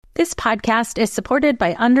This podcast is supported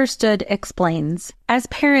by Understood Explains. As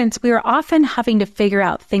parents, we are often having to figure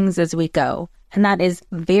out things as we go, and that is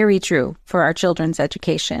very true for our children's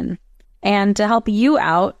education. And to help you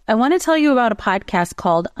out, I want to tell you about a podcast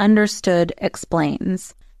called Understood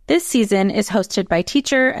Explains. This season is hosted by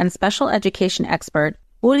teacher and special education expert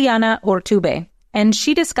Juliana Urtube, and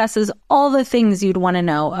she discusses all the things you'd want to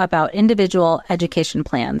know about individual education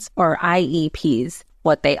plans, or IEPs,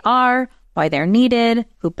 what they are, why they're needed,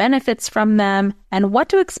 who benefits from them, and what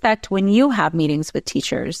to expect when you have meetings with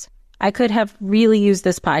teachers. I could have really used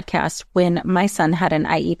this podcast when my son had an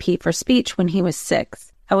IEP for speech when he was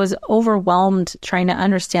 6. I was overwhelmed trying to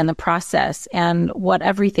understand the process and what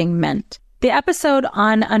everything meant. The episode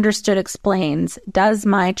on Understood Explains, Does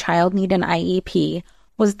My Child Need an IEP?,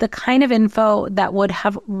 was the kind of info that would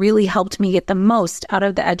have really helped me get the most out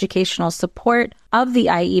of the educational support of the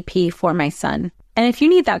IEP for my son. And if you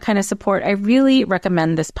need that kind of support, I really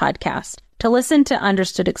recommend this podcast. To listen to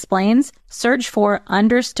Understood Explains, search for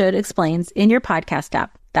Understood Explains in your podcast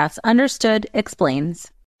app. That's Understood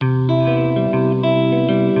Explains.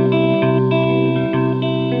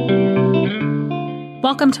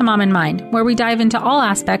 Welcome to Mom in Mind, where we dive into all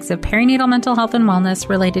aspects of perinatal mental health and wellness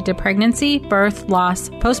related to pregnancy, birth, loss,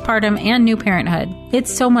 postpartum, and new parenthood.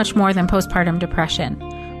 It's so much more than postpartum depression.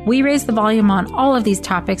 We raise the volume on all of these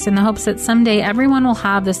topics in the hopes that someday everyone will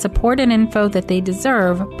have the support and info that they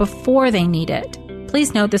deserve before they need it.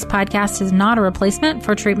 Please note this podcast is not a replacement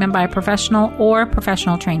for treatment by a professional or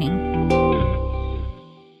professional training.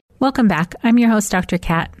 Welcome back. I'm your host, Dr.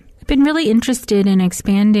 Kat. I've been really interested in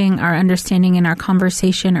expanding our understanding in our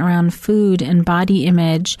conversation around food and body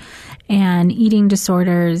image and eating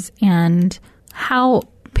disorders and how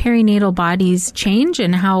perinatal bodies change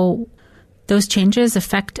and how those changes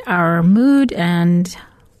affect our mood and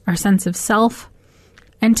our sense of self.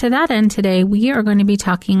 And to that end, today, we are going to be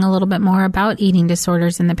talking a little bit more about eating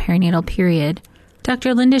disorders in the perinatal period.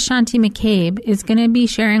 Dr. Linda Shanti McCabe is going to be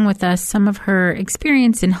sharing with us some of her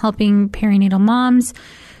experience in helping perinatal moms,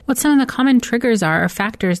 what some of the common triggers are or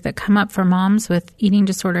factors that come up for moms with eating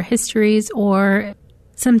disorder histories, or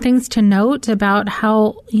some things to note about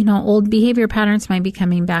how, old behavior patterns might be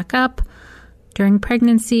coming back up during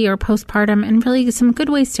pregnancy or postpartum, and really some good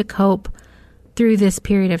ways to cope through this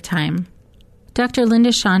period of time. Dr. Linda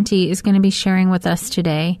Shanti is going to be sharing with us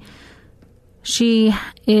today. She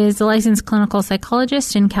is a licensed clinical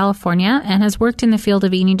psychologist in California and has worked in the field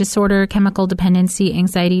of eating disorder, chemical dependency,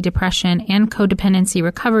 anxiety, depression, and codependency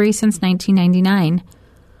recovery since 1999.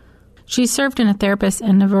 She's served in a therapist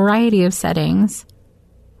in a variety of settings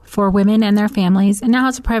for women and their families, and now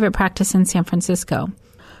has a private practice in San Francisco.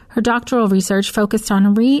 Her doctoral research focused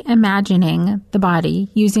on reimagining the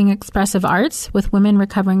body using expressive arts with women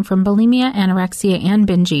recovering from bulimia, anorexia, and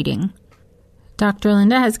binge eating. Dr.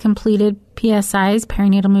 Linda has completed PSI's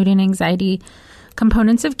perinatal mood and anxiety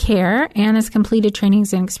components of care and has completed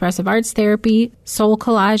trainings in expressive arts therapy, soul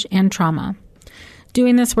collage, and trauma.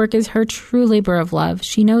 Doing this work is her true labor of love.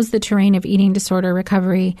 She knows the terrain of eating disorder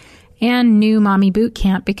recovery and new mommy boot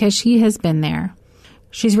camp because she has been there.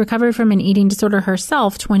 She's recovered from an eating disorder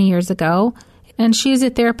herself 20 years ago, and she is a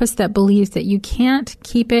therapist that believes that you can't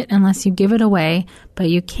keep it unless you give it away, but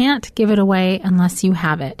you can't give it away unless you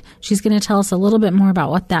have it. She's going to tell us a little bit more about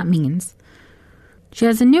what that means. She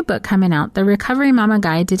has a new book coming out, The Recovery Mama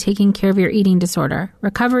Guide to Taking Care of Your Eating Disorder,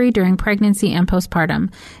 Recovery During Pregnancy and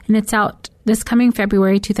Postpartum, and it's out this coming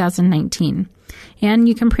February 2019. And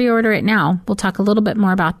you can pre-order it now. We'll talk a little bit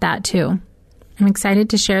more about that too. I'm excited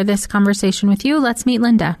to share this conversation with you. Let's meet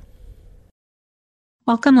Linda.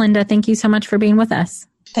 Welcome, Linda. Thank you so much for being with us.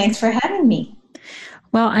 Thanks for having me.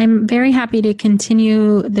 Well, I'm very happy to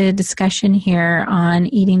continue the discussion here on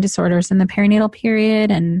eating disorders in the perinatal period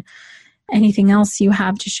and anything else you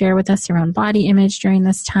have to share with us around body image during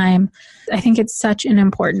this time. I think it's such an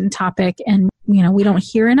important topic and, we don't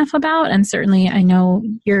hear enough about, and certainly I know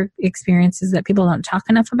your experience is that people don't talk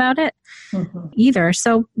enough about it either.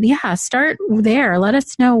 So start there. Let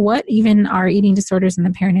us know what even are eating disorders in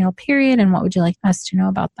the perinatal period and what would you like us to know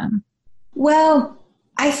about them? Well,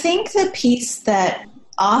 I think the piece that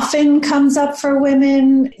often comes up for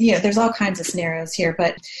women, there's all kinds of scenarios here,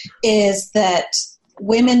 but is that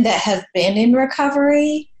women that have been in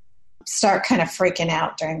recovery start kind of freaking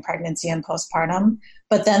out during pregnancy and postpartum.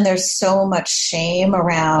 But then there's so much shame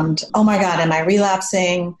around, oh my God, am I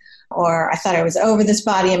relapsing? Or I thought I was over this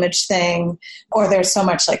body image thing. Or there's so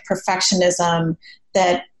much like perfectionism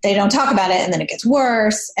that they don't talk about it and then it gets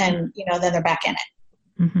worse and, then they're back in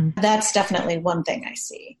it. Mm-hmm. That's definitely one thing I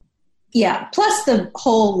see. Yeah. Plus the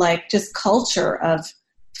whole just culture of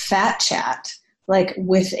fat chat,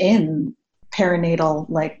 within perinatal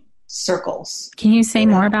like circles. Can you say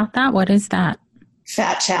more about that? What is that?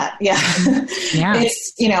 Fat chat. Yeah. Yeah.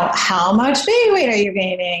 It's, how much baby weight are you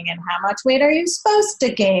gaining and how much weight are you supposed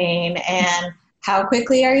to gain and how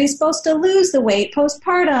quickly are you supposed to lose the weight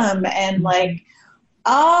postpartum and like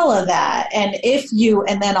all of that. And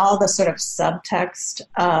then all the sort of subtext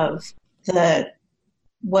of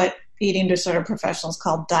what eating disorder professionals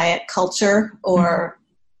call diet culture or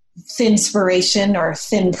thinspiration or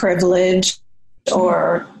thin privilege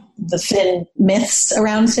or the thin myths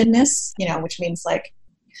around thinness, which means like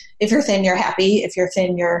if you're thin, you're happy. If you're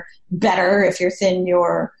thin, you're better. If you're thin,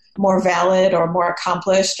 you're more valid or more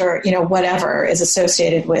accomplished or, whatever is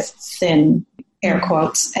associated with thin, air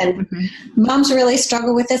quotes. And moms really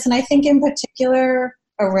struggle with this. And I think in particular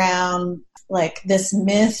around like this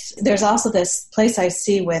myth, there's also this place I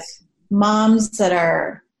see with moms that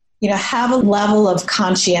are, have a level of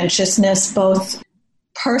conscientiousness, both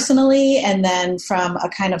personally and then from a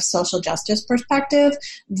kind of social justice perspective,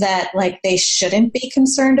 that like they shouldn't be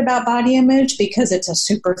concerned about body image because it's a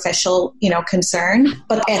superficial, concern,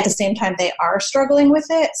 but at the same time they are struggling with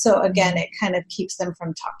it. So again, it kind of keeps them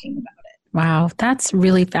from talking about it. Wow, that's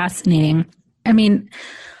really fascinating. I mean,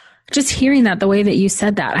 just hearing that, the way that you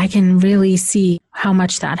said that, I can really see how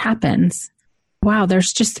much that happens. Wow,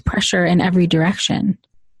 there's just pressure in every direction.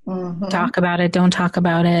 Mm-hmm. Talk about it, don't talk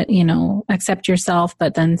about it, accept yourself,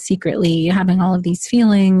 but then secretly having all of these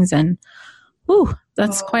feelings and,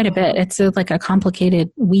 that's quite a bit. It's like a complicated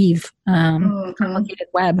weave, complicated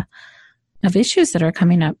web of issues that are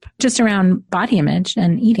coming up just around body image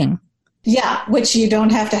and eating. Yeah, which you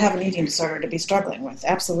don't have to have an eating disorder to be struggling with.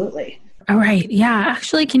 Absolutely. All right. Yeah.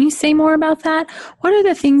 Actually, can you say more about that? What are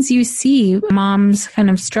the things you see moms kind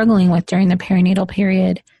of struggling with during the perinatal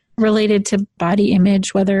period related to body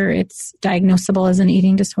image, whether it's diagnosable as an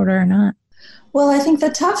eating disorder or not? Well, I think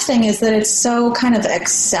the tough thing is that it's so kind of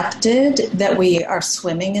accepted that we are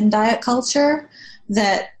swimming in diet culture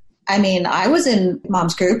that, I was in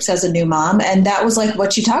moms groups as a new mom, and that was like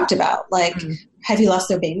what you talked about. Like, have you lost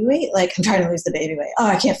their baby weight? Like, I'm trying to lose the baby weight. Oh,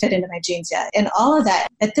 I can't fit into my jeans yet. And all of that.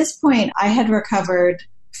 At this point, I had recovered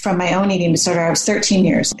from my own eating disorder. I was 13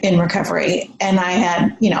 years in recovery. And I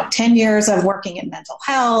had, 10 years of working in mental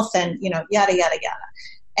health and, yada, yada, yada.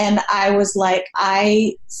 And I was like,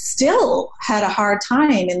 I still had a hard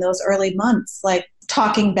time in those early months, like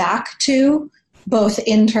talking back to both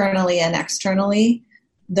internally and externally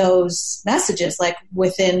those messages, like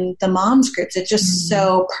within the moms groups. It's just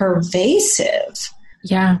so pervasive.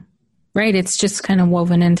 Yeah, right. It's just kind of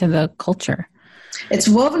woven into the culture. It's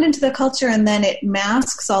woven into the culture, and then it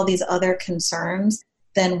masks all these other concerns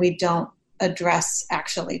then we don't address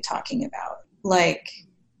actually talking about, like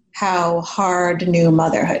how hard new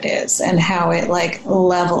motherhood is and how it like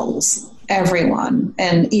levels everyone,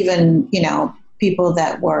 and even, people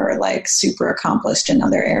that were like super accomplished in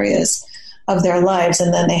other areas of their lives,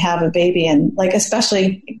 and then they have a baby, and like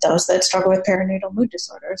especially those that struggle with perinatal mood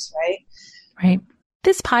disorders, right? Right.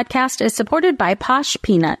 This podcast is supported by Posh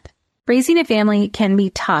Peanut. Raising a family can be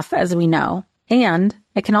tough, as we know, and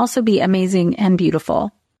it can also be amazing and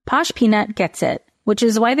beautiful. Posh Peanut gets it, which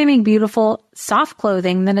is why they make beautiful, soft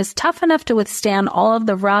clothing that is tough enough to withstand all of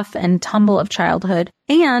the rough and tumble of childhood,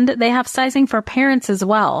 and they have sizing for parents as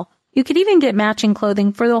well. You could even get matching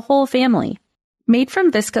clothing for the whole family. Made from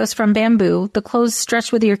viscose from bamboo, the clothes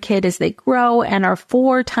stretch with your kid as they grow and are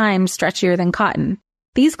 4 times stretchier than cotton.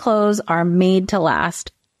 These clothes are made to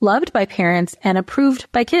last, loved by parents, and approved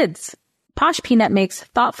by kids. Posh Peanut makes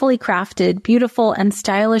thoughtfully crafted, beautiful, and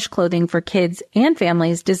stylish clothing for kids and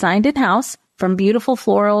families designed in-house, from beautiful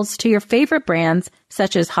florals to your favorite brands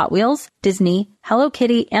such as Hot Wheels, Disney, Hello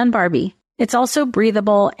Kitty, and Barbie. It's also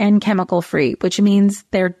breathable and chemical-free, which means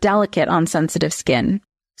they're delicate on sensitive skin.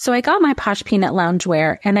 So I got my Posh Peanut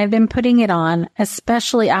loungewear, and I've been putting it on,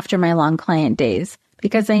 especially after my long client days,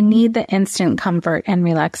 because I need the instant comfort and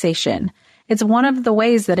relaxation. It's one of the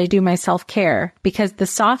ways that I do my self-care, because the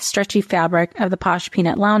soft, stretchy fabric of the Posh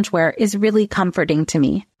Peanut loungewear is really comforting to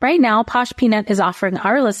me. Right now, Posh Peanut is offering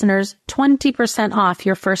our listeners 20% off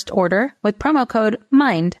your first order with promo code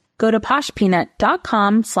MIND. Go to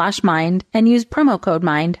poshpeanut.com/mind and use promo code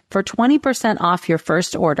MIND for 20% off your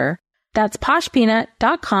first order. That's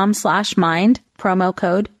poshpeanut.com/mind, promo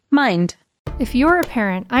code MIND. If you're a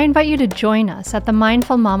parent, I invite you to join us at the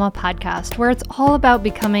Mindful Mama podcast, where it's all about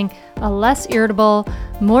becoming a less irritable,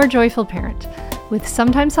 more joyful parent. With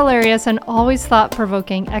sometimes hilarious and always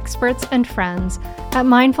thought-provoking experts and friends, at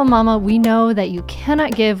Mindful Mama, we know that you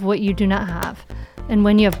cannot give what you do not have. And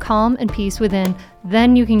when you have calm and peace within,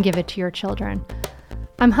 then you can give it to your children.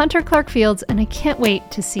 I'm Hunter Clark Fields, and I can't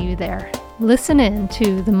wait to see you there. Listen in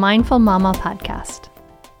to the Mindful Mama podcast.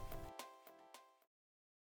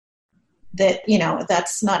 That,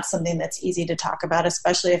 that's not something that's easy to talk about,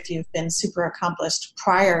 especially if you've been super accomplished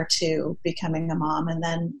prior to becoming a mom and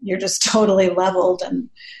then you're just totally leveled. And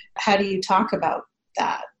how do you talk about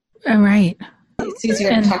that? Right. It's easier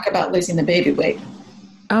to talk about losing the baby weight.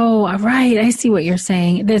 Oh, right. I see what you're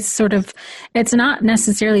saying. It's not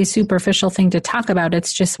necessarily a superficial thing to talk about.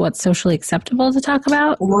 It's just what's socially acceptable to talk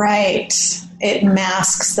about. Right. It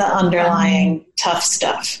masks the underlying tough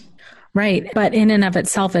stuff. Right. But in and of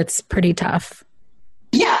itself, it's pretty tough.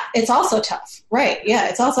 Yeah, it's also tough. Right. Yeah,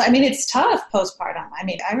 it's tough postpartum.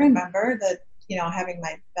 I remember that, having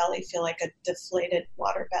my belly feel like a deflated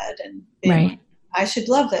waterbed and being right. Like, I should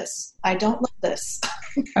love this. I don't love this.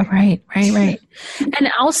 Oh, right.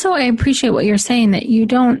 And also, I appreciate what you're saying, that you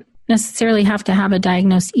don't necessarily have to have a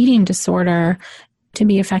diagnosed eating disorder to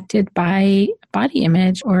be affected by body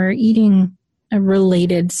image or eating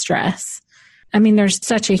related stress. There's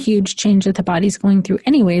such a huge change that the body's going through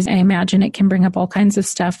anyways. I imagine it can bring up all kinds of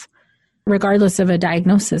stuff regardless of a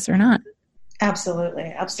diagnosis or not.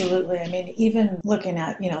 Absolutely. Even looking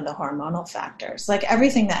at, the hormonal factors, like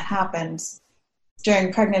everything that happens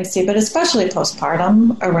during pregnancy, but especially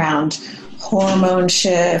postpartum around hormone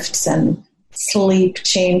shifts and sleep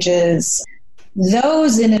changes,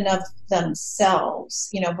 those in and of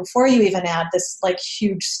themselves, before you even add this like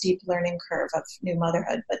huge steep learning curve of new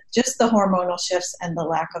motherhood, but just the hormonal shifts and the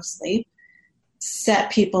lack of sleep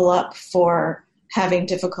set people up for having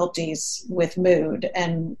difficulties with mood.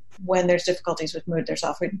 And when there's difficulties with mood, there's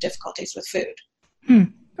often difficulties with food.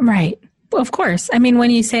 Right. Well, of course. When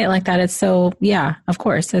you say it like that, it's so, yeah, of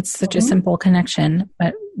course, it's such a simple connection.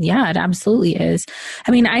 But yeah, it absolutely is.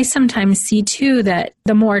 I sometimes see too that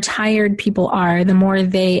the more tired people are, the more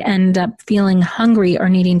they end up feeling hungry or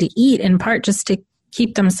needing to eat, in part just to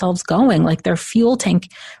keep themselves going. Like their fuel tank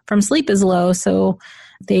from sleep is low, so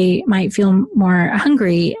they might feel more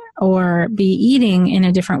hungry or be eating in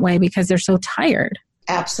a different way because they're so tired.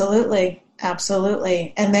 Absolutely.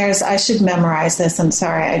 And I should memorize this. I'm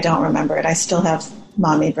sorry, I don't remember it. I still have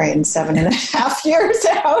mommy brain 7.5 years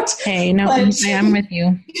out. Hey, no, I'm with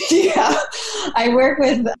you. Yeah. I work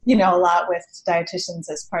with, a lot with dietitians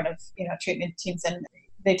as part of, treatment teams. And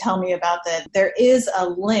they tell me about that. There is a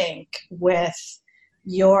link with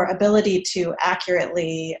your ability to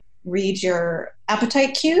accurately read your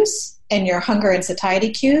appetite cues and your hunger and satiety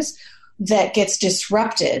cues that gets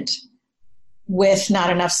disrupted with not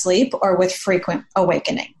enough sleep or with frequent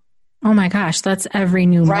awakening. Oh my gosh, that's every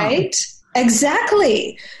new mom. Right?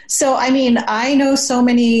 Exactly. So, I know so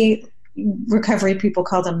many recovery people,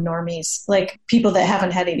 call them normies, like people that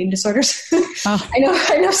haven't had eating disorders. Oh. I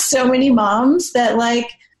know so many moms that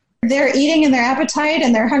their eating and their appetite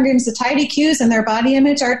and their hunger and satiety cues and their body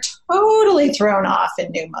image are totally thrown off in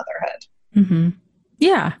new motherhood. Mm-hmm.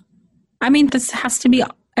 Yeah. This has to be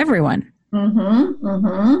everyone. Mm-hmm.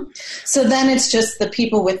 Mm-hmm. So then it's just the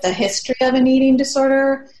people with the history of an eating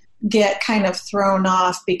disorder get kind of thrown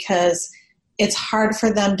off because it's hard for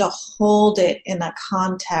them to hold it in the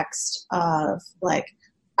context of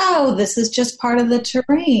this is just part of the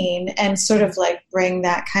terrain, and sort of bring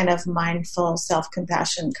that kind of mindful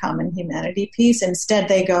self-compassion, common humanity piece. Instead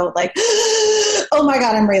they go oh my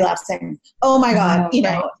God, I'm relapsing. Oh my God,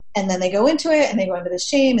 right. And then they go into it and they go into the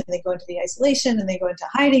shame and they go into the isolation and they go into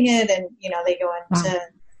hiding it and, they go into,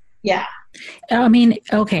 yeah.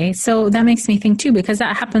 Okay. So that makes me think too, because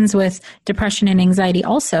that happens with depression and anxiety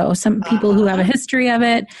also. Some people who have a history of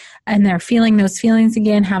it and they're feeling those feelings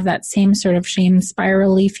again have that same sort of shame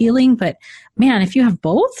spirally feeling. But man, if you have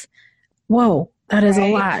both, whoa, that is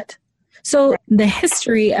a lot. So the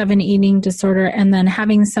history of an eating disorder and then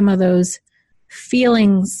having some of those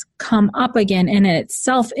feelings come up again in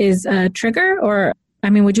itself is a trigger, or,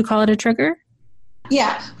 would you call it a trigger?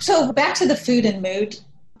 Yeah. So back to the food and mood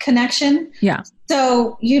connection. Yeah.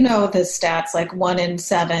 So, the stats 1 in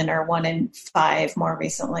 7 or 1 in 5 more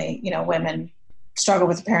recently, women struggle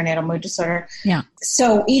with a perinatal mood disorder. Yeah.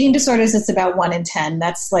 So eating disorders, it's about 1 in 10.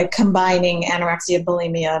 That's combining anorexia,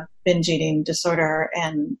 bulimia, binge eating disorder,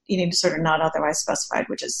 and eating disorder not otherwise specified,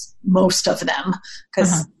 which is most of them,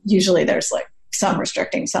 because usually there's some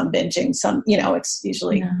restricting, some binging, some, it's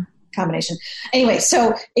usually combination. Anyway,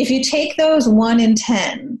 so if you take those 1 in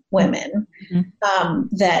 10 women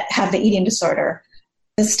that have the eating disorder,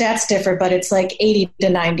 the stats differ, but it's 80 to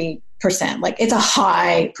 90%. It's a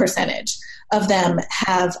high percentage of them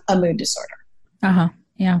have a mood disorder.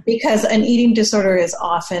 Yeah. Because an eating disorder is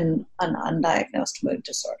often an undiagnosed mood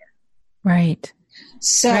disorder. Right.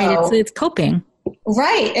 So it's coping.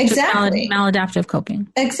 Right, exactly. Maladaptive coping.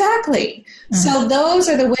 Exactly. So those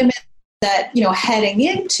are the women that, heading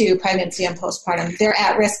into pregnancy and postpartum, they're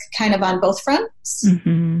at risk kind of on both fronts.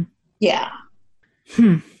 Mm-hmm. Yeah.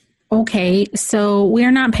 Okay. So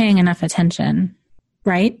we're not paying enough attention,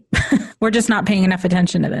 right? We're just not paying enough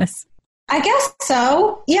attention to this. I guess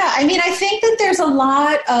so. Yeah. I mean, I think that there's a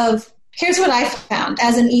lot of, here's what I found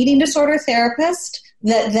as an eating disorder therapist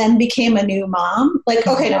that then became a new mom. Like,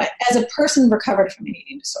 okay, no, as a person recovered from an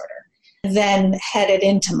eating disorder, then headed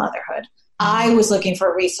into motherhood. I was looking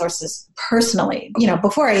for resources personally,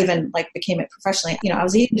 before I even became it professionally. I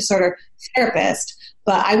was an eating disorder therapist,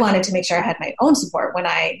 but I wanted to make sure I had my own support when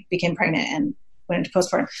I became pregnant and went into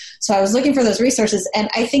postpartum. So I was looking for those resources. And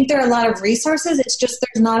I think there are a lot of resources. It's just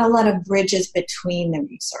there's not a lot of bridges between the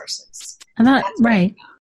resources. Right.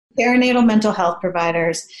 Perinatal mental health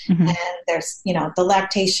providers, and there's, the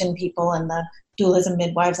lactation people and the doulas and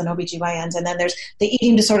midwives and OBGYNs, and then there's the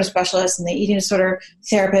eating disorder specialists and the eating disorder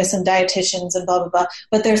therapists and dietitians and blah, blah, blah.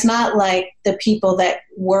 But there's not the people that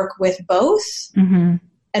work with both. Mm-hmm.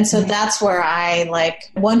 And so that's where I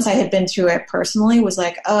once I had been through it personally, was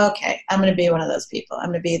okay, I'm going to be one of those people. I'm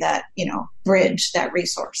going to be that, bridge, that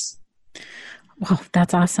resource. Wow,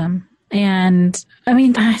 that's awesome. And I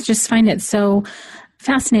mean, I just find it so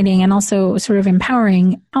fascinating and also sort of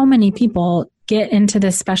empowering how many people get into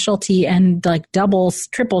this specialty and double,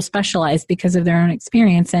 triple specialize because of their own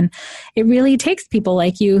experience. And it really takes people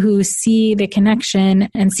like you who see the connection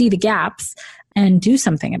and see the gaps and do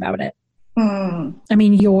something about it. I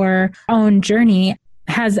mean, your own journey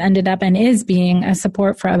has ended up and is being a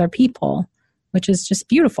support for other people, which is just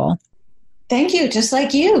beautiful. Thank you. Just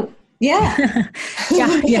like you. Yeah. Yeah.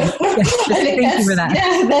 Thank you for that.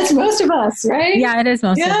 Yeah, that's most of us, right? Yeah, it is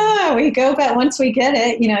most of us. Yeah, we go, but once we get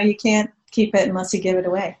it, you can't keep it unless you give it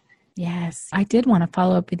away. Yes. I did want to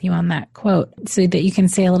follow up with you on that quote so that you can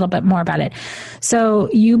say a little bit more about it. So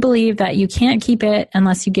you believe that you can't keep it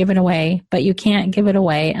unless you give it away, but you can't give it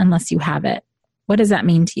away unless you have it. What does that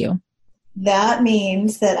mean to you? That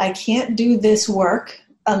means that I can't do this work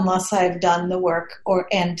unless I've done the work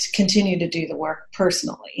and continue to do the work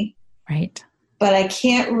personally. Right. But I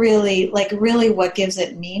can't really, really what gives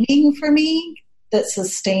it meaning for me that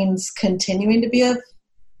sustains continuing to be of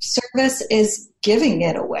service is giving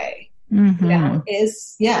it away.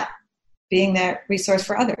 Mm-hmm. Being that resource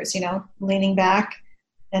for others, leaning back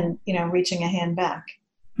and, reaching a hand back.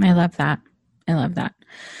 I love that.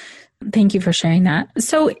 Thank you for sharing that.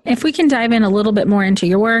 So if we can dive in a little bit more into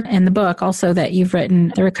your work and the book also that you've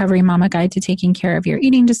written, The Recovery Mama Guide to Taking Care of Your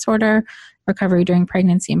Eating Disorder, Recovery During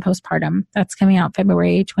Pregnancy and Postpartum. That's coming out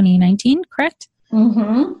February 2019, correct?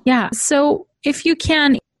 Mm-hmm. Yeah. So if you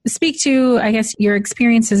can speak to, I guess, your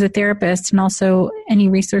experience as a therapist and also any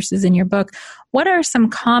resources in your book, what are some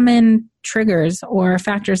common triggers or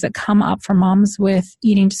factors that come up for moms with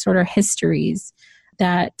eating disorder histories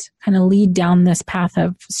that kind of lead down this path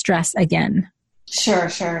of stress again?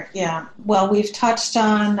 Sure. Yeah. Well, we've touched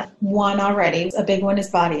on one already. A big one is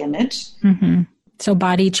body image. Mm-hmm. So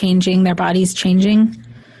their body's changing?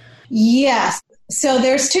 Yes. So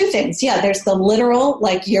there's two things. Yeah, there's the literal,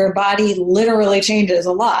 your body literally changes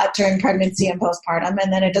a lot during pregnancy and postpartum,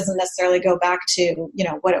 and then it doesn't necessarily go back to,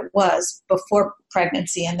 what it was before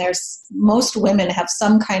pregnancy. And most women have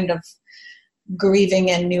some kind of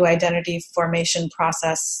grieving and new identity formation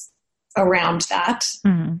process around that.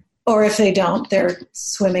 Mm-hmm. Or if they don't, they're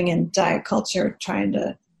swimming in diet culture trying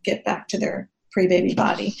to get back to their pre-baby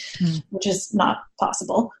body, which is not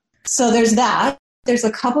possible. So there's that. There's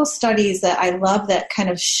a couple studies that I love that kind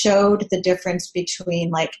of showed the difference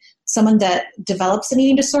between someone that develops an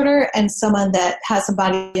eating disorder and someone that has some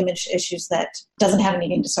body image issues that doesn't have an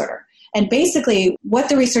eating disorder. And basically what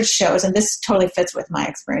the research shows, and this totally fits with my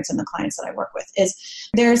experience and the clients that I work with, is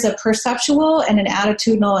there's a perceptual and an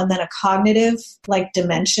attitudinal and then a cognitive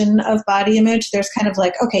dimension of body image. There's kind of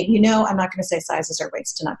okay, I'm not going to say sizes or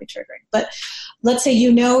weights to not be triggering, but let's say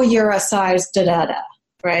you're a size da-da-da,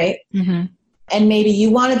 right? Mm-hmm. And maybe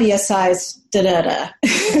you want to be a size da-da-da,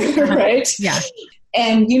 right? Yeah.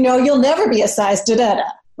 And you'll never be a size da-da-da,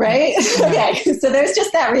 right? Okay, so there's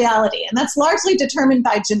just that reality. And that's largely determined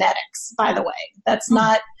by genetics, by the way. That's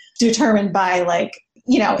not determined by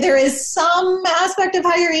there is some aspect of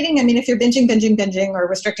how you're eating. I mean, if you're binging, or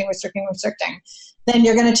restricting, then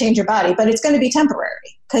you're going to change your body. But it's going to be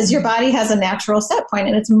temporary because your body has a natural set point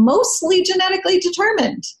and it's mostly genetically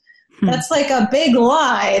determined. That's a big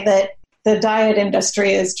lie that the diet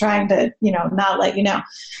industry is trying to, not let you know.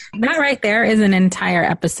 That right there is an entire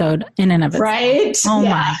episode in and of itself. Right? Oh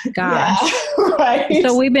my gosh. Yeah. Right.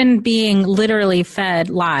 So we've been being literally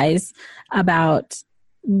fed lies about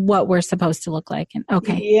what we're supposed to look like. And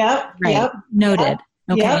okay. Yep. Right. Yep. Noted.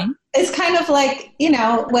 Yep. Okay. it's kind of like,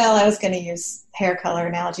 well, I was going to use hair color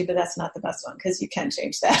analogy, but that's not the best one because you can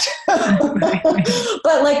change that.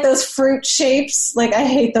 But like those fruit shapes, like I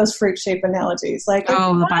hate those fruit shape analogies. Like,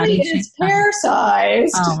 the body is pear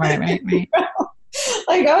sized. Oh, right.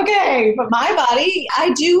 Like, okay, but my body,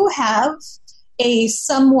 I do have a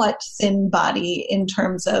somewhat thin body in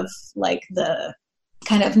terms of like the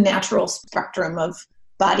kind of natural spectrum of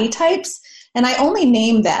body types. And I only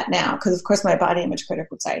name that now because, of course, my body image critic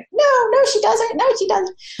would say, no, she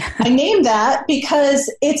doesn't. I name that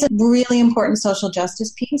because it's a really important social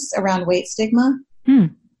justice piece around weight stigma.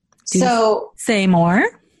 So say more.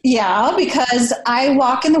 Yeah, because I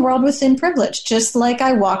walk in the world with thin privilege, just like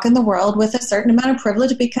I walk in the world with a certain amount of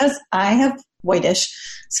privilege because I have whitish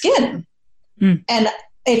skin. And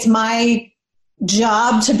it's my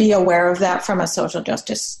job to be aware of that from a social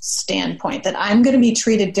justice standpoint, that I'm going to be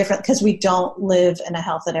treated different because we don't live in a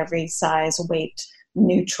health at every size, weight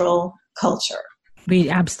neutral culture. We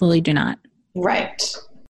absolutely do not. Right.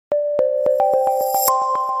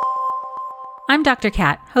 I'm Dr.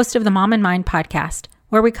 Kat, host of the Mom and Mind podcast,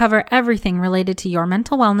 where we cover everything related to your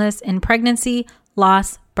mental wellness in pregnancy,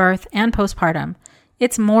 loss, birth, and postpartum.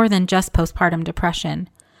 It's more than just postpartum depression.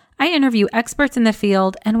 I interview experts in the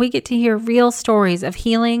field, and we get to hear real stories of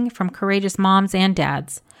healing from courageous moms and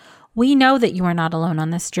dads. We know that you are not alone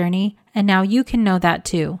on this journey, and now you can know that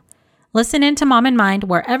too. Listen in to Mom and Mind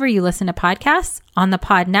wherever you listen to podcasts, on the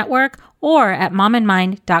Pod Network, or at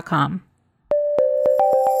momandmind.com.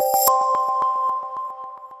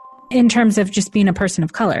 In terms of just being a person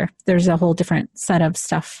of color, there's a whole different set of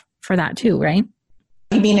stuff for that too, right?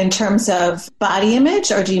 You mean in terms of body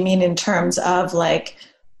image, or do you mean in terms of like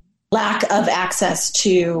lack of access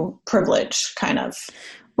to privilege, kind of?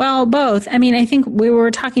 Well, both. I mean, I think we were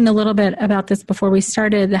talking a little bit about this before we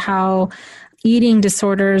started, how eating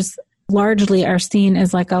disorders largely are seen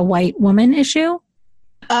as like a white woman issue.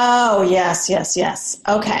 Oh, yes.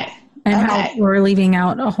 Okay. And how we're leaving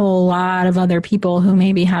out a whole lot of other people who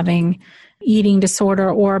may be having eating disorder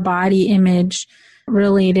or body image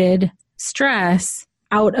related stress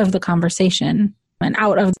out of the conversation and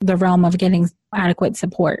out of the realm of getting adequate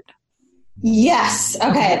support. Yes.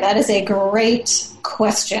 Okay. That is a great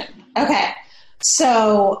question. Okay.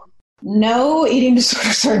 So no, eating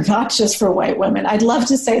disorders are not just for white women. I'd love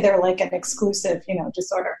to say they're like an exclusive,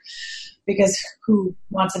 disorder, because who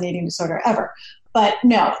wants an eating disorder ever? But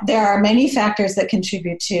no, there are many factors that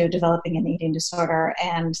contribute to developing an eating disorder,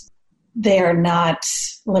 and they are not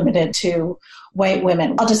limited to white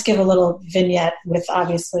women. I'll just give a little vignette with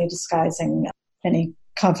obviously disguising any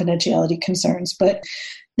confidentiality concerns, but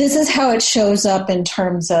this is how it shows up in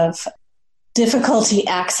terms of difficulty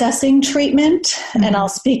accessing treatment. Mm-hmm. And I'll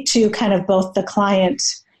speak to kind of both the client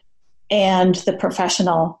and the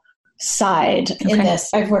professional side in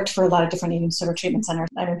this. I've worked for a lot of different eating disorder treatment centers.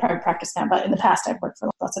 I'm in private practice now, but in the past I've worked for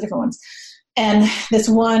lots of different ones. And this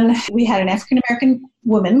one, we had an African-American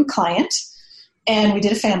woman client, and we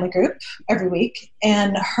did a family group every week.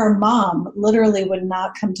 And her mom literally would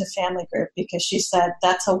not come to family group because she said,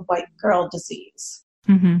 that's a white girl disease.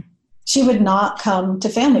 Mm-hmm. She would not come to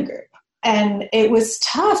family group. And it was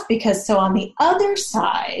tough because so on the other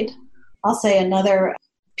side, I'll say another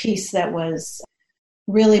piece that was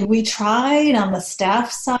really, we tried on the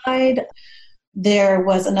staff side. There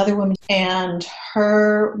was another woman and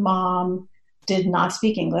her mom did not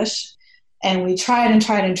speak English. And we tried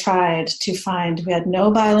to find, we had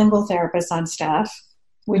no bilingual therapists on staff.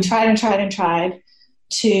 We tried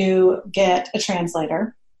to get a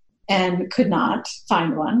translator and could not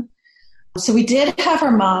find one. So we did have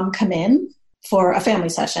her mom come in for a family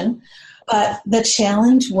session, but the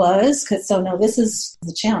challenge was, this is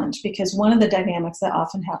the challenge, because one of the dynamics that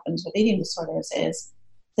often happens with eating disorders is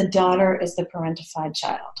the daughter is the parentified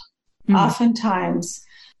child. Mm-hmm. Oftentimes,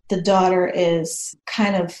 the daughter is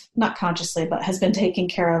kind of, not consciously, but has been taking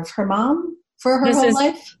care of her mom for her whole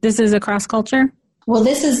life. This is across culture? Well,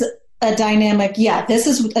 this is a dynamic, this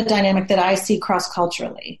is a dynamic that I see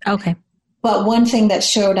cross-culturally. Okay. But one thing that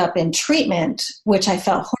showed up in treatment, which I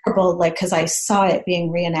felt horrible, because I saw it being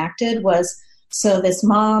reenacted, was so this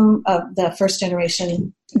mom of the first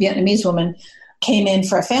generation Vietnamese woman came in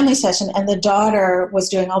for a family session, and the daughter was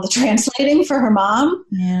doing all the translating for her mom.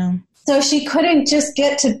 Yeah. So she couldn't just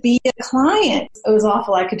get to be a client. It was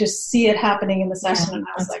awful. I could just see it happening in the session. And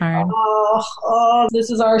I was like, hard. Oh, this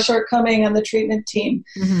is our shortcoming on the treatment team.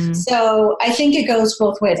 Mm-hmm. So I think it goes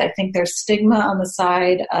both ways. I think there's stigma on the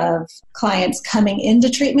side of clients coming into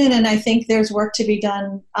treatment. And I think there's work to be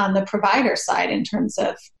done on the provider side in terms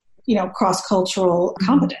of, cross-cultural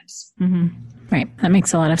competence. Mm-hmm. Right. That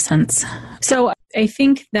makes a lot of sense. So I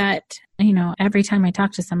think that every time I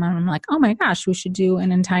talk to someone, I'm like, oh my gosh, we should do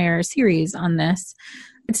an entire series on this.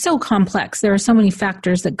 It's so complex. There are so many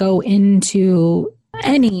factors that go into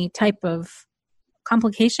any type of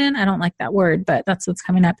complication. I don't like that word, but that's what's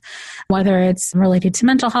coming up. Whether it's related to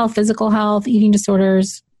mental health, physical health, eating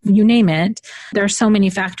disorders, you name it, there are so many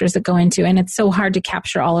factors that go into, and it's so hard to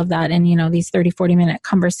capture all of that in, these 30, 40-minute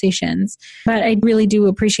conversations. But I really do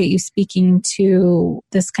appreciate you speaking to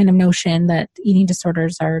this kind of notion that eating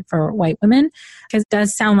disorders are for white women, because it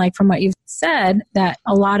does sound like from what you've said that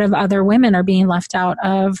a lot of other women are being left out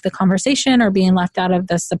of the conversation, or being left out of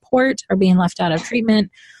the support, or being left out of treatment.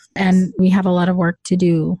 And we have a lot of work to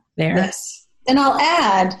do there. Yes. And I'll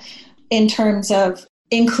add, in terms of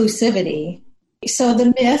inclusivity, so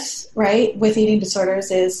the myth, right, with eating disorders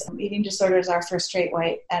is eating disorders are for straight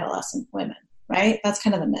white adolescent women, right? That's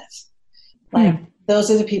kind of the myth. Like those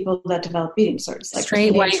are the people that develop eating disorders, like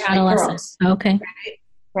straight white adolescents. Okay.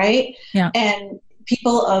 Right? Yeah. And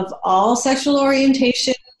people of all sexual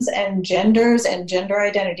orientations and genders and gender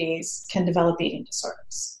identities can develop eating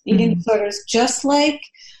disorders. Eating disorders, just like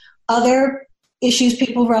other issues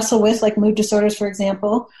people wrestle with, like mood disorders, for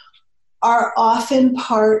example, are often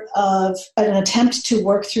part of an attempt to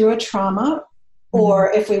work through a trauma,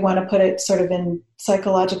 or if we want to put it sort of in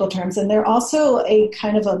psychological terms, and they're also a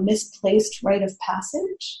kind of a misplaced rite of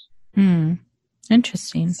passage.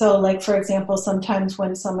 Interesting. So like, for example, sometimes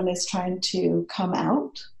when someone is trying to come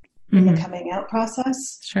out in the coming out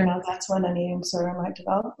process, that's when an eating disorder might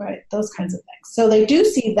develop, right? Those kinds of things. So they do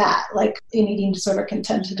see that, like an eating disorder can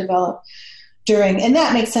tend to develop during, and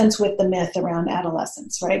that makes sense with the myth around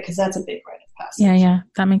adolescence, right? Because that's a big rite of passage. Yeah,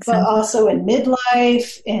 that makes sense. But also in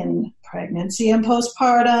midlife, in pregnancy and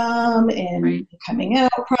postpartum, in the coming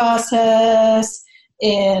out process,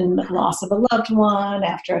 in loss of a loved one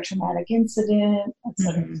after a traumatic incident,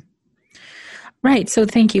 etc. Right. So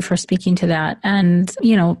thank you for speaking to that. And,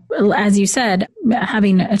 as you said,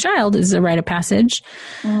 having a child is a rite of passage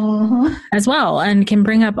as well, and can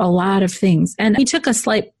bring up a lot of things. And we took a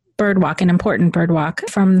slight an important bird walk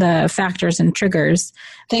from the factors and triggers.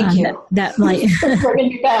 Thank you. That might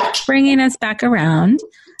bringing you back, bringing us back around.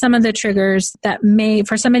 Some of the triggers that may,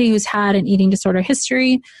 for somebody who's had an eating disorder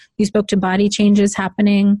history, you spoke to body changes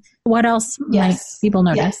happening. What else might people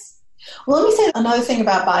notice? Yes. Well, let me say another thing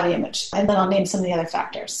about body image, and then I'll name some of the other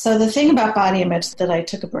factors. So the thing about body image that I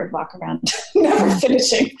took a bird walk around, never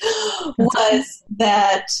finishing, was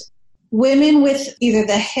that women with either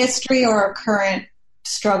the history or a current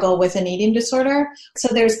struggle with an eating disorder. So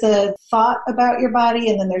there's the thought about your body,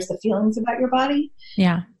 and then there's the feelings about your body.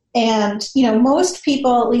 Yeah. And, most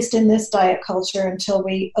people, at least in this diet culture, until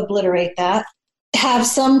we obliterate that, have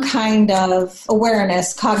some kind of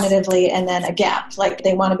awareness cognitively, and then a gap. Like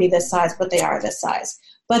they want to be this size, but they are this size.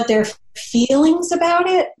 But their feelings about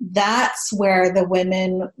it, that's where the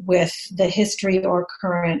women with the history or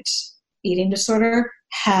current eating disorder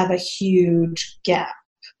have a huge gap.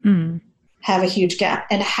 And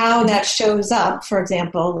how that shows up, for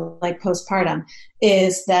example, like postpartum,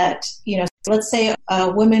 is that, let's say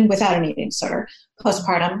a woman without an eating disorder,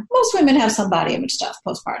 postpartum, most women have some body image stuff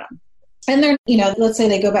postpartum. And they're, let's say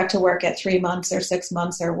they go back to work at 3 months or 6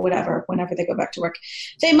 months or whatever, whenever they go back to work,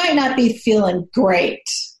 they might not be feeling great,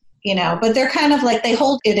 but they're kind of like, they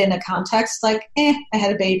hold it in a context like, I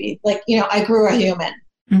had a baby. Like, I grew a human.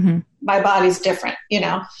 My body's different,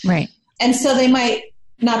 Right. And so they might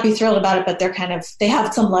not be thrilled about it, but they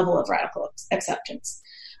have some level of radical acceptance.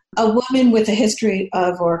 A woman with a history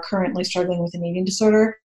of or currently struggling with an eating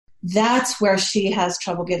disorder, that's where she has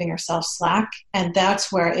trouble giving herself slack. And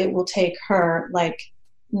that's where it will take her like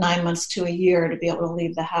 9 months to a year to be able to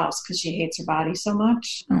leave the house because she hates her body so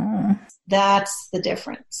much. That's the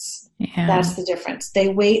difference. Yeah. That's the difference. They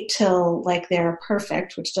wait till like they're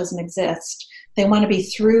perfect, which doesn't exist. They want to be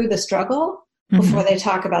through the struggle before they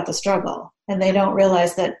talk about the struggle. And they don't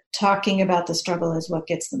realize that talking about the struggle is what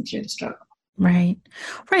gets them through the struggle. Right.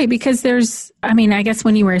 Because I guess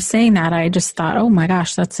when you were saying that, I just thought, oh my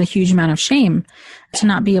gosh, that's a huge amount of shame to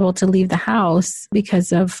not be able to leave the house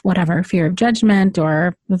because of whatever, fear of judgment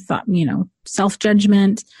or the thought,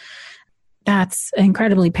 self-judgment. That's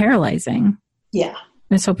incredibly paralyzing. Yeah.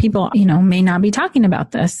 And so people, may not be talking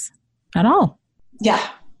about this at all. Yeah.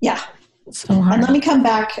 So hard. And let me come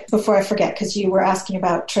back before I forget, because you were asking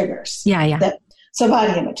about triggers. Yeah. So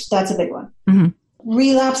body image, that's a big one.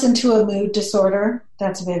 Relapse into a mood disorder,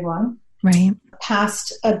 that's a big one. Right.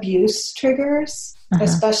 Past abuse triggers,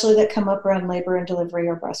 especially that come up around labor and delivery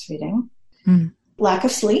or breastfeeding. Lack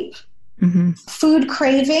of sleep. Food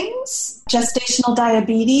cravings, gestational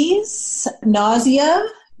diabetes, nausea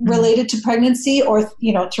related to pregnancy or,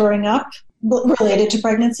 throwing up. related to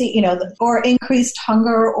pregnancy, or increased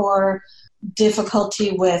hunger or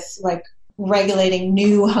difficulty with like regulating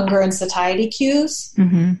new hunger and satiety cues.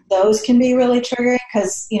 Mm-hmm. Those can be really triggering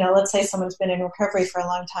because, let's say someone's been in recovery for a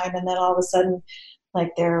long time and then all of a sudden,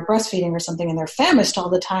 like they're breastfeeding or something and they're famished all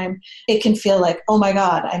the time. It can feel like, oh my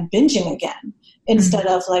God, I'm binging again. Instead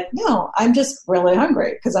of like, no, I'm just really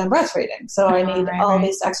hungry because I'm breastfeeding. So I need all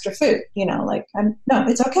this extra food, no,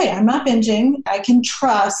 it's okay. I'm not binging. I can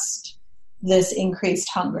trust this increased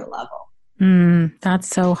hunger level. That's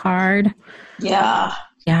so hard. Yeah.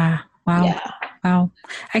 Yeah. Wow. Yeah. Wow.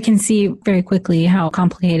 I can see very quickly how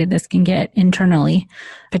complicated this can get internally.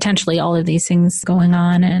 Potentially all of these things going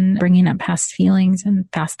on and bringing up past feelings and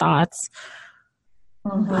past thoughts.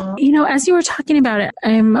 Mm-hmm. As you were talking about it,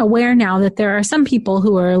 I'm aware now that there are some people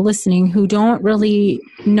who are listening who don't really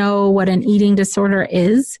know what an eating disorder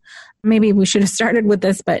is. Maybe we should have started with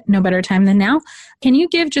this, but no better time than now. Can you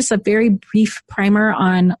give just a very brief primer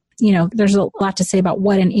on, there's a lot to say about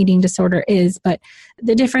what an eating disorder is, but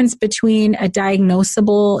the difference between a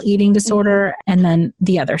diagnosable eating disorder and then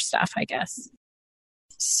the other stuff, I guess.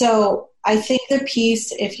 So I think the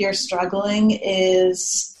piece, if you're struggling,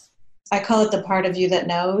 is, I call it the part of you that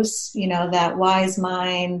knows, that wise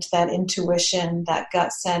mind, that intuition, that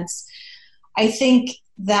gut sense. I think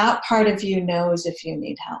that part of you knows if you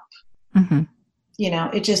need help. Mm-hmm.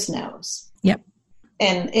 It just knows. Yep.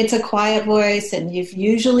 And it's a quiet voice, and you've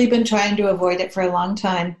usually been trying to avoid it for a long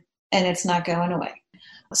time, and it's not going away.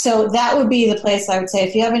 So that would be the place I would say,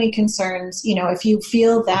 if you have any concerns, if you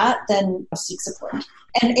feel that, then seek support.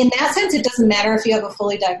 And in that sense, it doesn't matter if you have a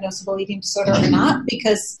fully diagnosable eating disorder or not,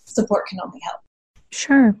 because support can only help.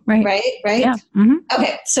 Sure. Right. Right? Yeah. Mm-hmm.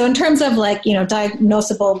 Okay. So in terms of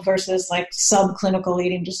diagnosable versus subclinical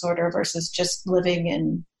eating disorder versus just living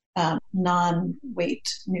in non-weight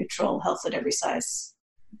neutral health at every size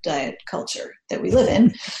diet culture that we live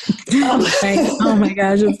in. Right. Oh my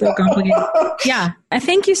gosh, it's so complicated. Yeah. I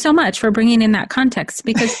thank you so much for bringing in that context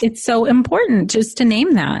because it's so important just to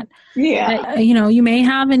name that. Yeah. You may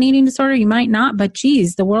have an eating disorder, you might not, but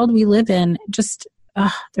geez, the world we live in, just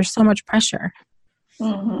there's so much pressure.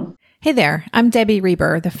 Mm-hmm. Hey there, I'm Debbie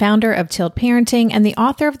Reber, the founder of Tilt Parenting and the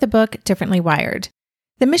author of the book Differently Wired.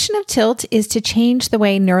 The mission of Tilt is to change the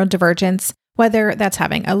way neurodivergence, whether that's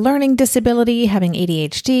having a learning disability, having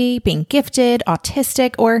ADHD, being gifted,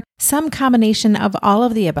 autistic, or some combination of all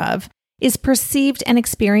of the above, is perceived and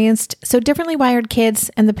experienced so differently wired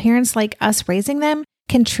kids and the parents like us raising them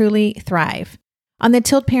can truly thrive. On the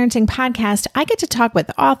Tilt Parenting podcast, I get to talk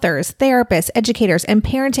with authors, therapists, educators, and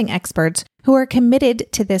parenting experts who are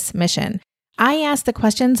committed to this mission. I ask the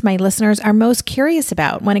questions my listeners are most curious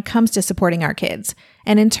about when it comes to supporting our kids.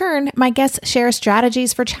 And in turn, my guests share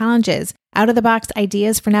strategies for challenges, out-of-the-box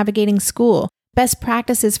ideas for navigating school, best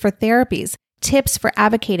practices for therapies, tips for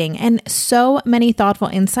advocating, and so many thoughtful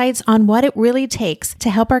insights on what it really takes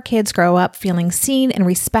to help our kids grow up feeling seen and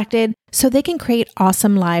respected so they can create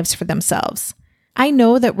awesome lives for themselves. I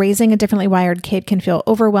know that raising a differently wired kid can feel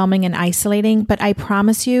overwhelming and isolating, but I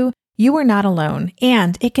promise you, you are not alone,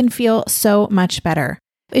 and it can feel so much better.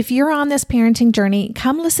 If you're on this parenting journey,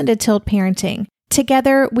 come listen to Tilt Parenting.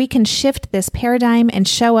 Together, we can shift this paradigm and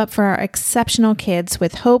show up for our exceptional kids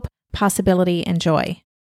with hope, possibility, and joy.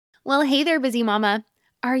 Well, hey there, busy mama.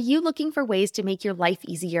 Are you looking for ways to make your life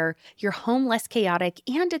easier, your home less chaotic,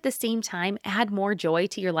 and at the same time add more joy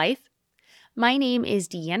to your life? My name is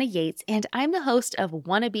Deanna Yates, and I'm the host of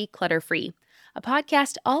Wanna Be Clutter-Free, a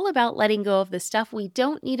podcast all about letting go of the stuff we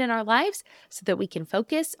don't need in our lives so that we can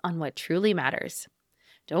focus on what truly matters.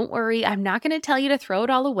 Don't worry, I'm not going to tell you to throw it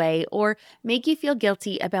all away or make you feel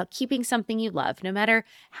guilty about keeping something you love, no matter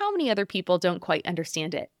how many other people don't quite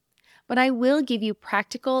understand it. But I will give you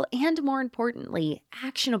practical and, more importantly,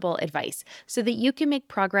 actionable advice so that you can make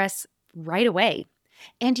progress right away.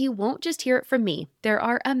 And you won't just hear it from me. There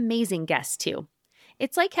are amazing guests too.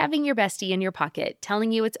 It's like having your bestie in your pocket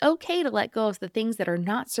telling you it's okay to let go of the things that are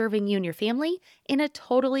not serving you and your family in a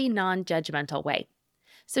totally non-judgmental way.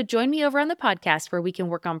 So join me over on the podcast where we can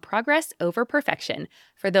work on progress over perfection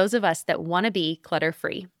for those of us that want to be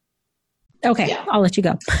clutter-free. Okay, yeah. I'll let you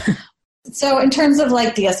go. So in terms of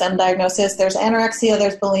DSM diagnosis, there's anorexia,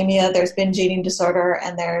 there's bulimia, there's binge eating disorder,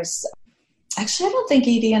 and there's, actually I don't think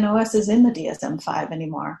EDNOS is in the DSM-5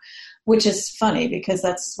 anymore, which is funny because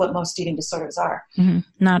that's what most eating disorders are. Mm-hmm.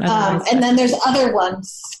 Not otherwise. And then there's other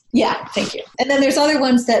ones. Yeah, thank you. And then there's other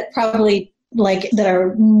ones that probably that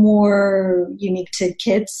are more unique to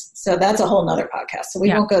kids. So that's a whole nother podcast. So we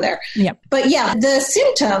won't go there. Yep. But yeah, the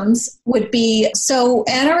symptoms would be, so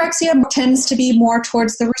anorexia tends to be more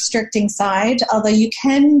towards the restricting side, although you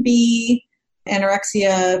can be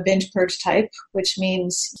anorexia binge purge type, which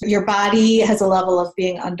means your body has a level of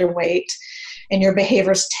being underweight and your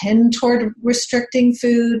behaviors tend toward restricting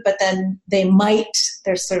food, but then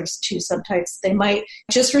there's sort of two subtypes. They might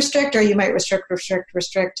just restrict, or you might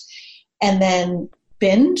restrict, and then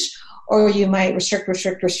binge, or you might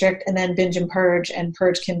restrict, and then binge and purge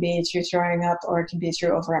can be through throwing up, or it can be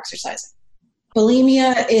through overexercising.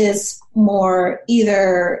 Bulimia is more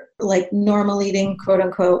either like normal eating, quote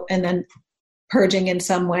unquote, and then purging in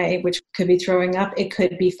some way, which could be throwing up. It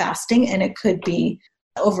could be fasting, and it could be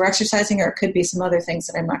overexercising, or it could be some other things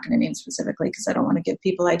that I'm not going to name specifically because I don't want to give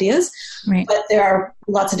people ideas. Right. But there are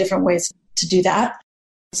lots of different ways to do that.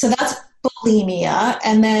 So that's bulimia.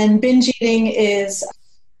 And then binge eating is,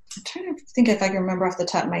 I'm trying to think if I can remember off the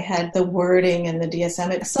top of my head the wording in the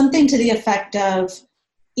DSM. It's something to the effect of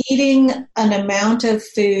eating an amount of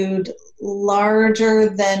food larger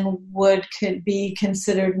than could be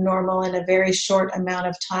considered normal in a very short amount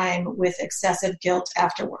of time with excessive guilt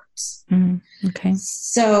afterwards. Okay.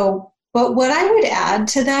 So, but what I would add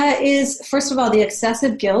to that is, first of all, the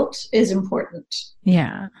excessive guilt is important.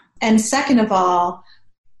 Yeah. And second of all,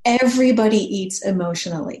 everybody eats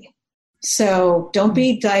emotionally. So don't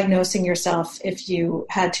be diagnosing yourself if you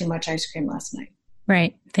had too much ice cream last night.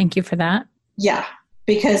 Right. Thank you for that. Yeah.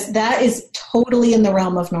 Because that is totally in the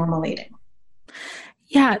realm of normal eating.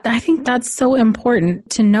 Yeah, I think that's so important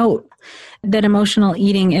to note that emotional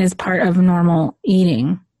eating is part of normal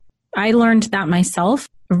eating. I learned that myself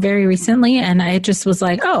very recently, and I just was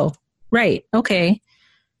like, oh, right, okay,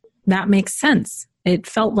 that makes sense. It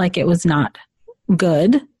felt like it was not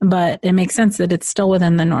good, but it makes sense that it's still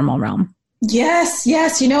within the normal realm. Yes.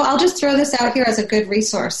 I'll just throw this out here as a good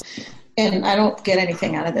resource. And I don't get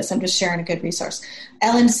anything out of this. I'm just sharing a good resource.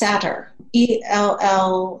 Ellen Satter,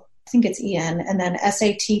 ELL, I think it's EN, and then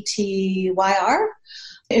SATTYR.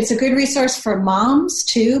 It's a good resource for moms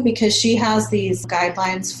too, because she has these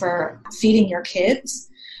guidelines for feeding your kids,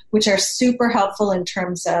 which are super helpful in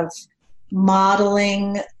terms of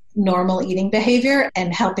modeling normal eating behavior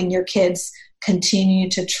and helping your kids continue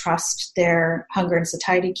to trust their hunger and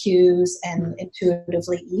satiety cues and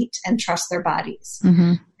intuitively eat and trust their bodies.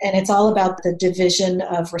 Mm-hmm. And it's all about the division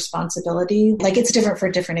of responsibility. Like, it's different for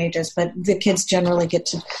different ages, but the kids generally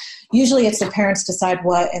usually it's the parents decide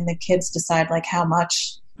what and the kids decide like how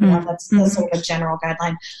much. That's the sort of general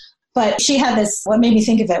guideline. But she had this, what made me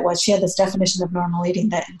think of it was she had this definition of normal eating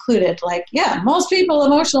that included like, yeah, most people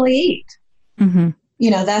emotionally eat. Mm-hmm.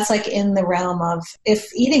 That's like in the realm of,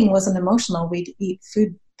 if eating wasn't emotional, we'd eat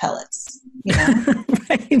food pellets,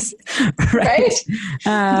 Right.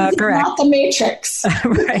 Correct. Not the Matrix.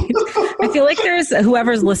 Right. I feel like there's,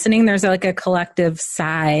 whoever's listening, there's like a collective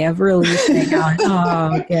sigh of relief.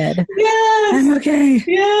 Oh, good. Yes. I'm okay.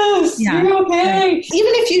 Yes. Yeah. You're okay. Right.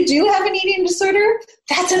 Even if you do have an eating disorder,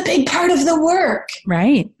 that's a big part of the work.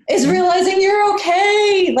 Right. Is realizing you're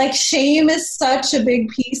okay. Like, shame is such a big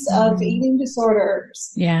piece of eating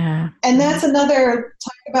disorders. Yeah. And that's another,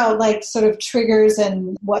 talk about like sort of triggers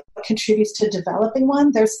and what contributes to developing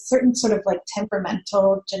one. There's certain sort of like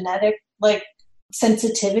temperamental, genetic, like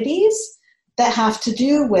sensitivities that have to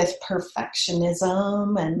do with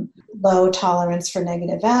perfectionism and low tolerance for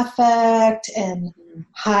negative affect and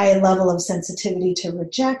high level of sensitivity to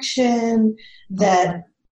rejection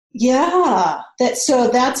so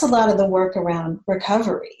that's a lot of the work around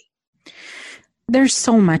recovery. There's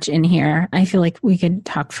so much in here. I feel like we could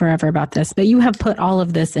talk forever about this, but you have put all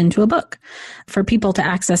of this into a book for people to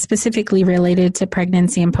access, specifically related to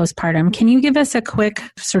pregnancy and postpartum. Can you give us a quick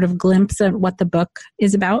sort of glimpse of what the book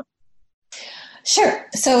is about? Sure.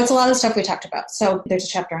 So it's a lot of stuff we talked about. So there's a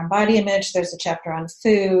chapter on body image. There's a chapter on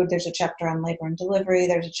food. There's a chapter on labor and delivery.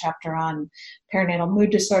 There's a chapter on perinatal mood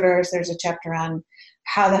disorders. There's a chapter on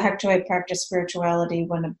how the heck do I practice spirituality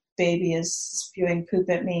when a baby is spewing poop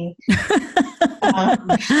at me.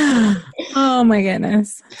 Oh my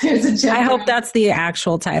goodness. I hope that's the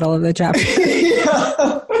actual title of the chapter.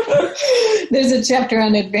 There's a chapter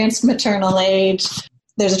on advanced maternal age.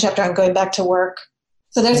 There's a chapter on going back to work.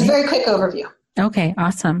 So there's a very quick overview. Okay,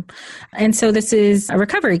 awesome. And so this is a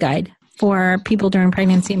recovery guide for people during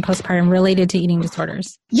pregnancy and postpartum related to eating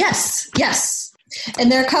disorders. Yes.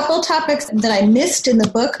 And there are a couple topics that I missed in the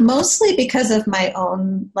book, mostly because of my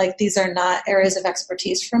own, like, these are not areas of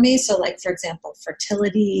expertise for me. So, like, for example,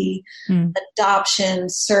 fertility, adoption,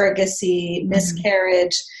 surrogacy,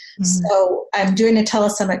 miscarriage. So I'm doing a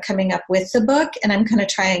telesummit coming up with the book, and I'm going to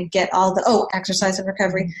try and get exercise and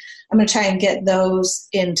recovery. I'm going to try and get those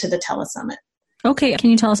into the telesummit. Okay. Can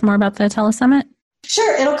you tell us more about the telesummit?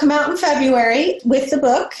 Sure. It'll come out in February with the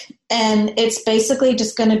book. And it's basically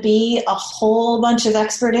just going to be a whole bunch of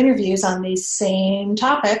expert interviews on these same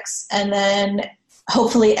topics, and then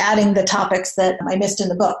hopefully adding the topics that I missed in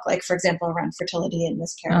the book, like, for example, around fertility and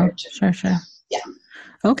miscarriage. Oh, sure. Yeah.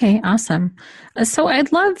 Okay, awesome. So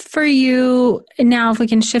I'd love for you now, if we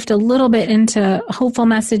can shift a little bit into hopeful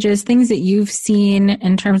messages, things that you've seen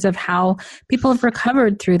in terms of how people have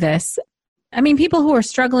recovered through this. I mean, people who are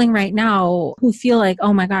struggling right now, who feel like,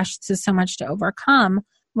 oh my gosh, this is so much to overcome.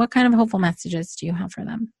 What kind of hopeful messages do you have for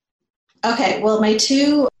them? Okay, well, my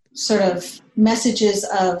two sort of messages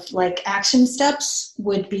of like action steps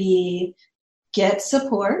would be get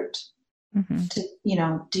support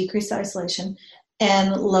to, decrease isolation,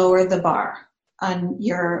 and lower the bar on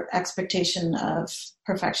your expectation of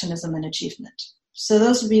perfectionism and achievement. So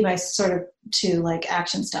those would be my sort of two like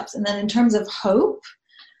action steps. And then in terms of hope,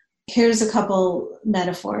 here's a couple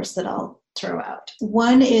metaphors that I'll throw out.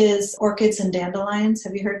 One is orchids and dandelions.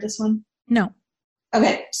 Have you heard this one? No.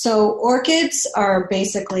 Okay, so orchids are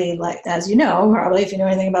basically like, as you know, probably if you know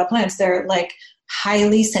anything about plants, they're like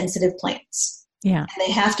highly sensitive plants. Yeah. And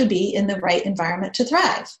they have to be in the right environment to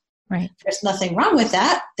thrive. Right. There's nothing wrong with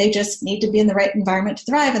that. They just need to be in the right environment to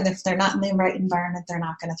thrive. And if they're not in the right environment, they're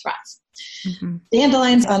not going to thrive. Mm-hmm.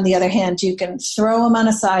 Dandelions, on the other hand, you can throw them on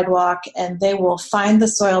a sidewalk and they will find the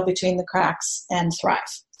soil between the cracks and thrive.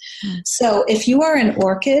 Mm-hmm. So if you are an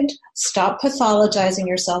orchid, stop pathologizing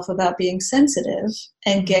yourself about being sensitive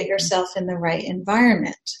and get yourself in the right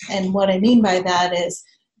environment. And what I mean by that is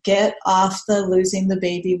get off the losing the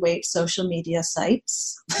baby weight social media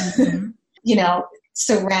sites. Mm-hmm.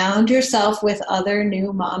 Surround yourself with other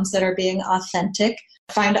new moms that are being authentic.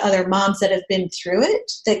 Find other moms that have been through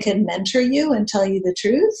it that can mentor you and tell you the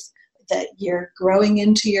truth, that you're growing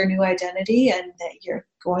into your new identity and that you're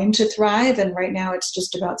going to thrive. And right now it's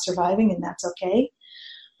just about surviving, and that's okay.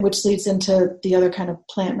 Which leads into the other kind of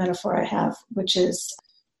plant metaphor I have, which is,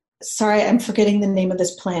 sorry, I'm forgetting the name of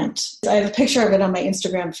this plant. I have a picture of it on my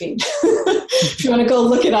Instagram feed if you want to go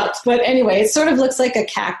look it up. But anyway, it sort of looks like a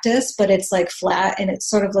cactus, but it's like flat, and it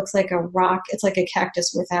sort of looks like a rock. It's like a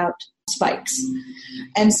cactus without spikes.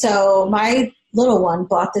 And so my little one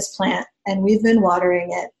bought this plant, and we've been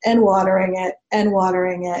watering it and watering it and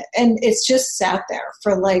watering it. And it's just sat there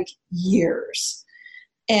for like years.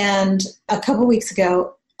 And a couple weeks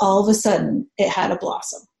ago, all of a sudden, it had a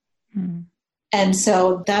blossom. Mm. And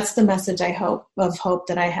so that's the message of hope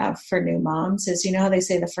that I have for new moms is, how they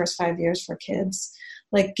say the first 5 years for kids,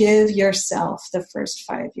 like give yourself the first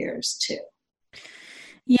 5 years too.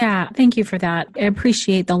 Yeah, thank you for that. I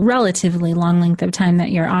appreciate the relatively long length of time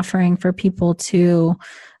that you're offering for people to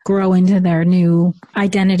grow into their new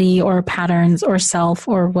identity or patterns or self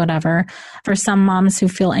or whatever. For some moms who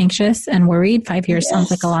feel anxious and worried, 5 years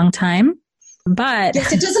sounds like a long time. But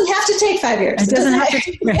yes, it doesn't have to take 5 years. It doesn't have to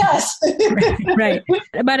take, right. Yes. right.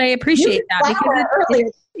 But I appreciate that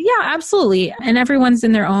because yeah, absolutely. And everyone's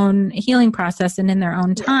in their own healing process and in their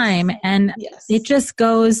own time. Yes. And it just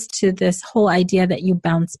goes to this whole idea that you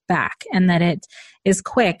bounce back and that it is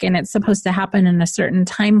quick and it's supposed to happen in a certain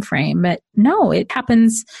time frame. But no, it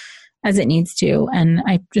happens as it needs to. And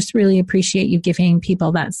I just really appreciate you giving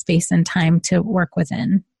people that space and time to work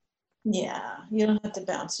within. Yeah, you don't have to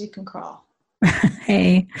bounce. You can crawl.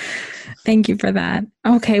 Hey, thank you for that.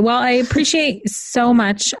 Okay, well, I appreciate so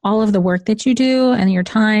much all of the work that you do and your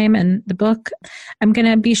time and the book. I'm going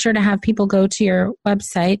to be sure to have people go to your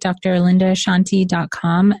website,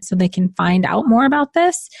 drlindashanti.com, so they can find out more about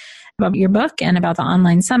this, about your book and about the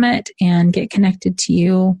online summit and get connected to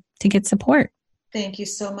you to get support. Thank you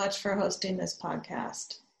so much for hosting this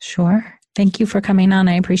podcast. Sure. Thank you for coming on.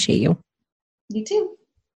 I appreciate you. You too.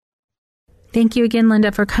 Thank you again,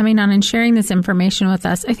 Linda, for coming on and sharing this information with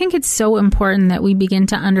us. I think it's so important that we begin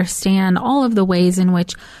to understand all of the ways in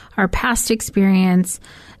which our past experience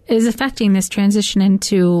is affecting this transition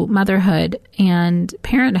into motherhood and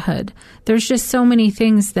parenthood. There's just so many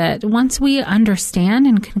things that once we understand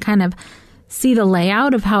and can kind of see the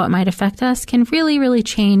layout of how it might affect us can really, really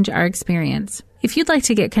change our experience. If you'd like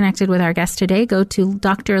to get connected with our guest today, go to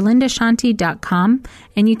drlindashanti.com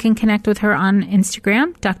and you can connect with her on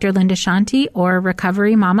Instagram, Dr. Linda Shanti, or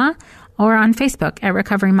Recovery Mama, or on Facebook at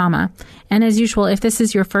Recovery Mama. And as usual, if this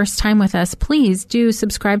is your first time with us, please do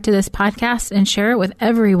subscribe to this podcast and share it with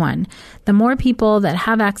everyone. The more people that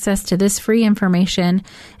have access to this free information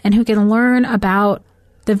and who can learn about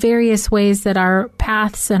the various ways that our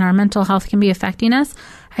paths and our mental health can be affecting us,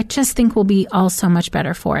 I just think we'll be all so much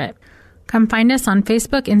better for it. Come find us on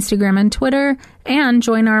Facebook, Instagram, and Twitter, and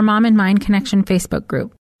join our Mom and Mind Connection Facebook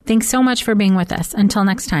group. Thanks so much for being with us. Until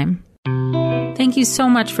next time. Thanks thank you so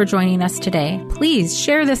much for joining us today. Please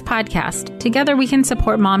share this podcast. Together we can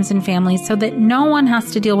support moms and families so that no one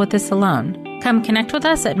has to deal with this alone. Come connect with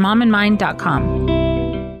us at momandmind.com.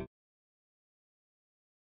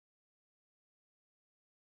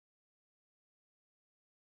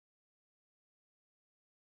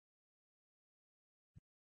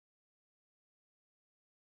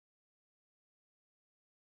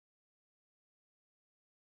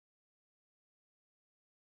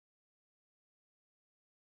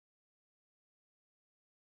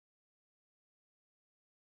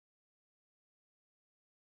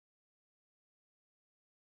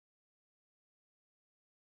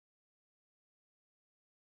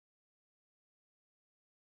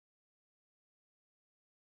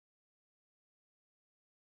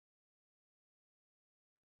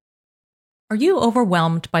 Are you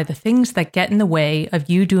overwhelmed by the things that get in the way of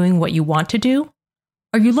you doing what you want to do?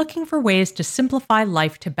 Are you looking for ways to simplify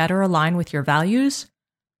life to better align with your values?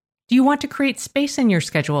 Do you want to create space in your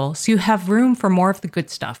schedule so you have room for more of the good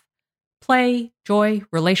stuff? Play, joy,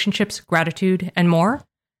 relationships, gratitude, and more?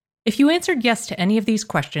 If you answered yes to any of these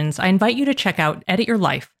questions, I invite you to check out Edit Your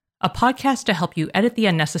Life, a podcast to help you edit the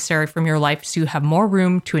unnecessary from your life so you have more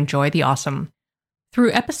room to enjoy the awesome.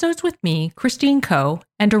 Through episodes with me, Christine Coe,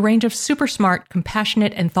 and a range of super smart,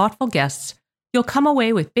 compassionate, and thoughtful guests, you'll come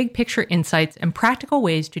away with big picture insights and practical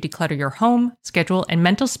ways to declutter your home, schedule, and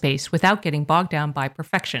mental space without getting bogged down by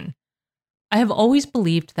perfection. I have always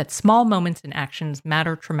believed that small moments and actions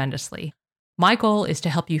matter tremendously. My goal is to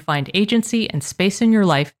help you find agency and space in your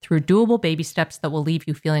life through doable baby steps that will leave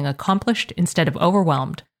you feeling accomplished instead of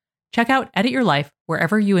overwhelmed. Check out Edit Your Life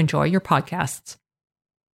wherever you enjoy your podcasts.